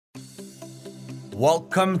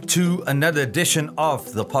Welcome to another edition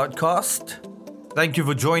of the podcast. Thank you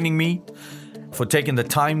for joining me, for taking the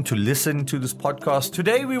time to listen to this podcast.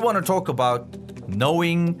 Today, we want to talk about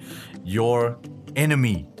knowing your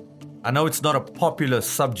enemy. I know it's not a popular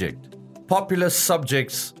subject. Popular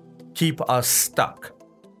subjects keep us stuck.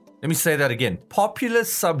 Let me say that again. Popular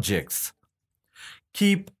subjects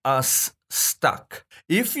keep us stuck.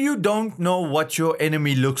 If you don't know what your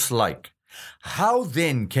enemy looks like, how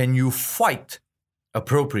then can you fight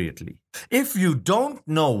appropriately? If you don't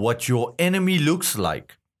know what your enemy looks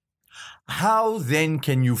like, how then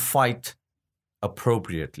can you fight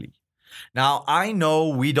appropriately? Now, I know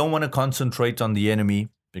we don't want to concentrate on the enemy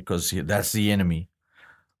because that's the enemy.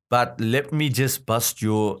 But let me just bust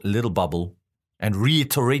your little bubble and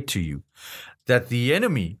reiterate to you that the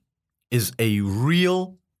enemy is a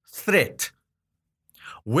real threat.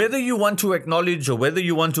 Whether you want to acknowledge or whether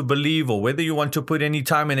you want to believe or whether you want to put any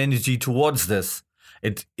time and energy towards this,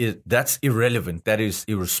 that's irrelevant. That is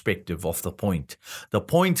irrespective of the point. The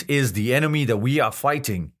point is the enemy that we are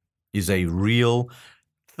fighting is a real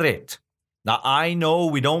threat. Now, I know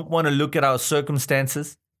we don't want to look at our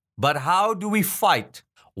circumstances, but how do we fight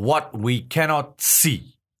what we cannot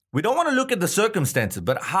see? We don't want to look at the circumstances,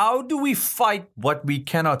 but how do we fight what we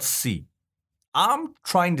cannot see? I'm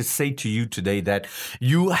trying to say to you today that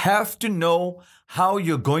you have to know how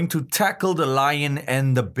you're going to tackle the lion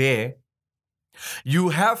and the bear. You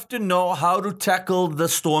have to know how to tackle the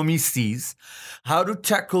stormy seas, how to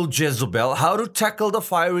tackle Jezebel, how to tackle the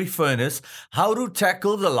fiery furnace, how to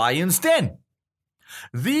tackle the lion's den.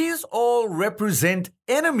 These all represent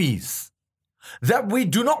enemies that we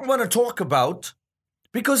do not want to talk about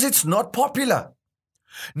because it's not popular.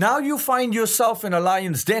 Now you find yourself in a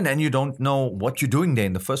lion's den and you don't know what you're doing there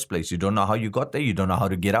in the first place. You don't know how you got there. You don't know how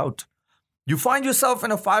to get out. You find yourself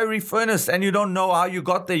in a fiery furnace and you don't know how you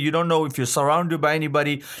got there. You don't know if you're surrounded by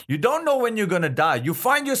anybody. You don't know when you're going to die. You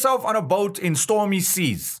find yourself on a boat in stormy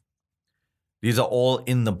seas. These are all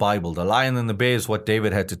in the Bible. The lion and the bear is what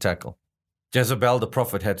David had to tackle. Jezebel, the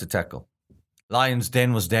prophet, had to tackle. Lion's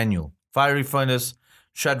den was Daniel. Fiery furnace,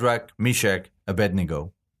 Shadrach, Meshach,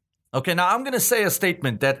 Abednego. Okay, now I'm going to say a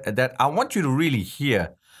statement that I want you to really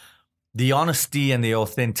hear the honesty and the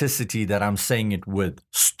authenticity that I'm saying it with.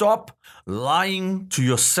 Stop lying to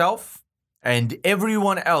yourself and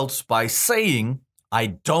everyone else by saying, I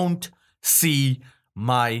don't see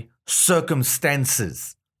my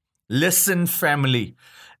circumstances. Listen, family.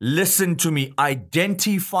 Listen to me.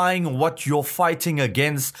 Identifying what you're fighting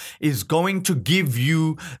against is going to give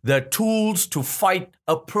you the tools to fight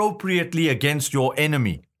appropriately against your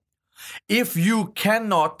enemy. If you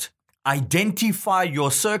cannot identify your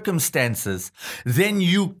circumstances, then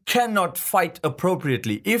you cannot fight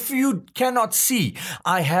appropriately. If you cannot see,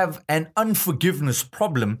 I have an unforgiveness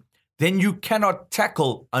problem, then you cannot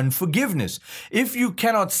tackle unforgiveness. If you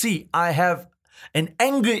cannot see, I have an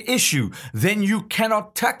anger issue, then you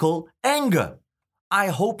cannot tackle anger. I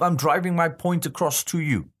hope I'm driving my point across to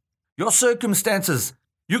you. Your circumstances,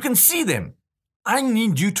 you can see them. I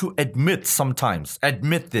need you to admit sometimes,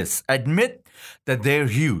 admit this, admit that they're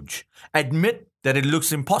huge. Admit that it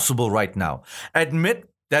looks impossible right now. Admit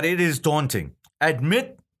that it is daunting.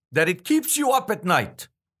 Admit that it keeps you up at night.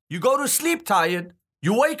 You go to sleep tired.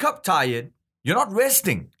 You wake up tired. You're not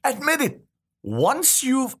resting. Admit it. Once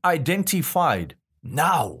you've identified,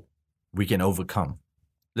 now we can overcome.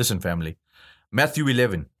 Listen, family. Matthew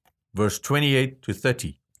 11, verse 28 to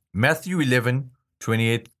 30. Matthew 11,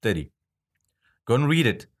 28 to 30. Go and read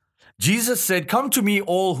it. Jesus said, "Come to me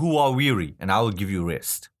all who are weary, and I will give you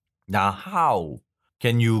rest." Now, how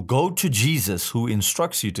can you go to Jesus who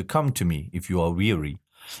instructs you to come to me if you are weary,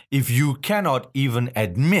 if you cannot even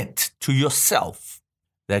admit to yourself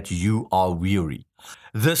that you are weary?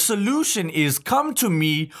 The solution is come to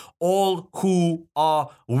me all who are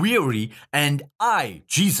weary, and I,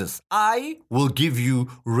 Jesus, I will give you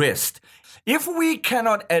rest. If we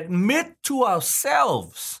cannot admit to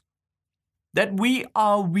ourselves that we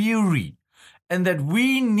are weary and that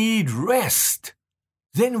we need rest,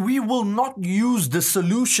 then we will not use the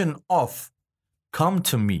solution of come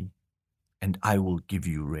to me and I will give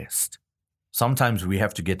you rest. Sometimes we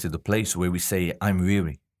have to get to the place where we say, I'm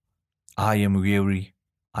weary. I am weary.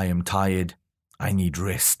 I am tired. I need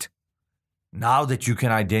rest. Now that you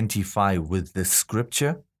can identify with the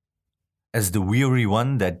scripture as the weary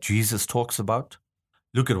one that Jesus talks about,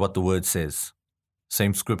 look at what the word says.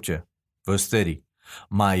 Same scripture, verse 30.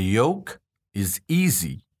 My yoke is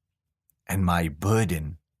easy and my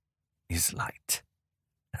burden is light.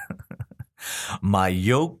 My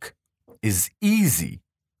yoke is easy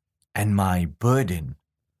and my burden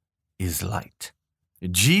is light.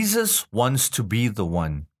 Jesus wants to be the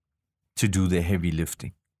one to do the heavy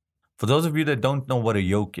lifting. For those of you that don't know what a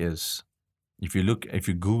yoke is, if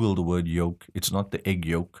you Google the word yoke, it's not the egg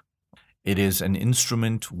yolk. It is an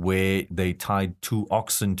instrument where they tied two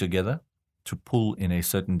oxen together to pull in a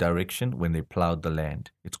certain direction when they plowed the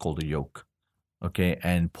land. It's called a yoke. Okay,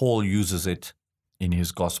 and Paul uses it in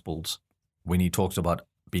his Gospels when he talks about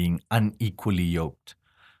being unequally yoked.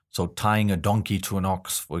 So tying a donkey to an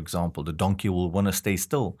ox, for example, the donkey will want to stay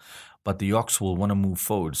still, but the ox will want to move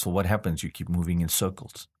forward. So what happens? You keep moving in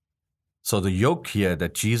circles. So the yoke here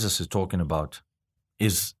that Jesus is talking about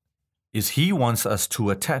is he wants us to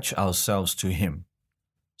attach ourselves to him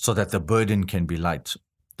so that the burden can be light.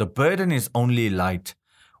 The burden is only light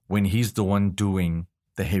when he's the one doing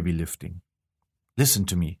the heavy lifting. Listen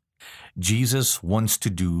to me. Jesus wants to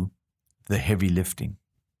do the heavy lifting.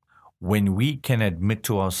 When we can admit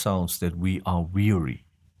to ourselves that we are weary,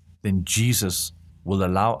 then Jesus will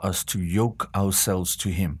allow us to yoke ourselves to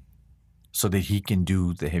him so that he can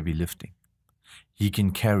do the heavy lifting. He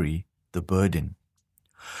can carry the burden.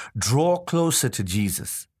 Draw closer to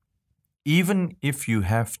Jesus, even if you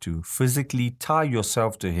have to physically tie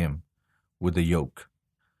yourself to him with a yoke,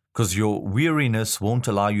 because your weariness won't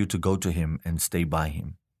allow you to go to him and stay by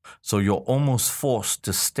him. So you're almost forced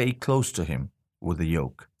to stay close to him with a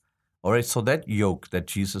yoke. All right, so that yoke that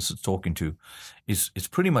Jesus is talking to is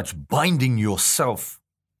pretty much binding yourself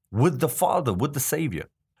with the Father, with the Savior.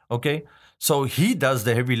 Okay, so he does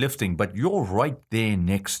the heavy lifting, but you're right there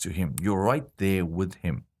next to him. You're right there with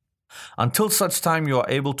him. Until such time you are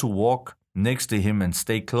able to walk next to him and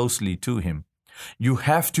stay closely to him, you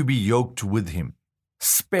have to be yoked with him,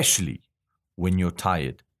 especially when you're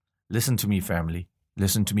tired. Listen to me, family.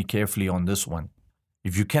 Listen to me carefully on this one.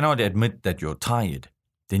 If you cannot admit that you're tired,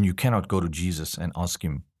 then you cannot go to Jesus and ask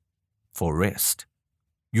him for rest.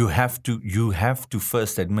 You have to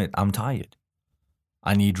first admit, I'm tired.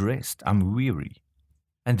 I need rest. I'm weary.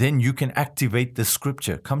 And then you can activate the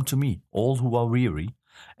scripture. Come to me, all who are weary,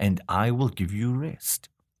 and I will give you rest.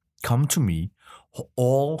 Come to me,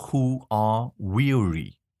 all who are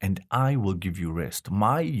weary, and I will give you rest.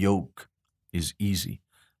 My yoke is easy.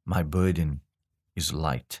 My burden is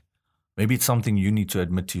light. Maybe it's something you need to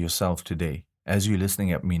admit to yourself today. As you're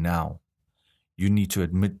listening at me now, you need to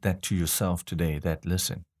admit that to yourself today that,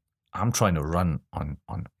 listen, I'm trying to run on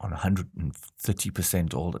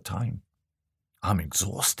 130% all the time. I'm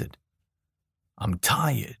exhausted. I'm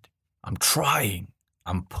tired. I'm trying.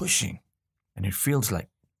 I'm pushing. And it feels like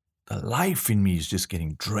the life in me is just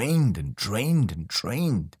getting drained and drained and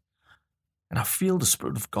drained. And I feel the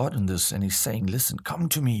Spirit of God in this, and he's saying, listen, come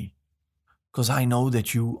to me, because I know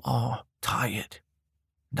that you are tired.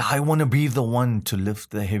 And I want to be the one to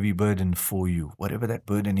lift the heavy burden for you, whatever that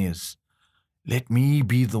burden is. Let me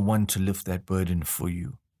be the one to lift that burden for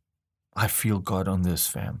you. I feel God on this,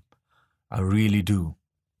 fam. I really do.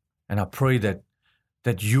 And I pray that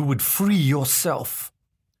you would free yourself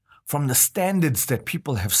from the standards that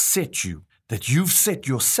people have set you, that you've set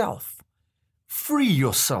yourself. Free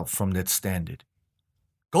yourself from that standard.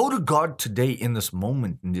 Go to God today in this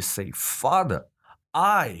moment and just say, Father,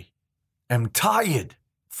 I am tired.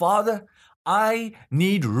 Father, I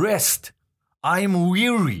need rest. I am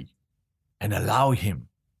weary. And allow him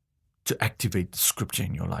to activate the scripture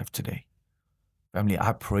in your life today. Family,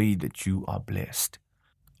 I pray that you are blessed.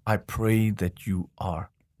 I pray that you are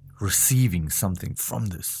receiving something from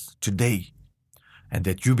this today, and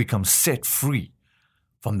that you become set free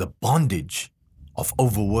from the bondage of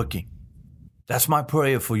overworking. That's my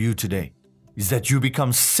prayer for you today, is that you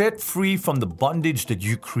become set free from the bondage that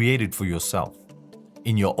you created for yourself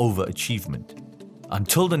in your overachievement.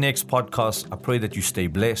 Until the next podcast, I pray that you stay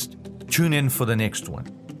blessed. Tune in for the next one.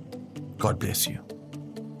 God bless you.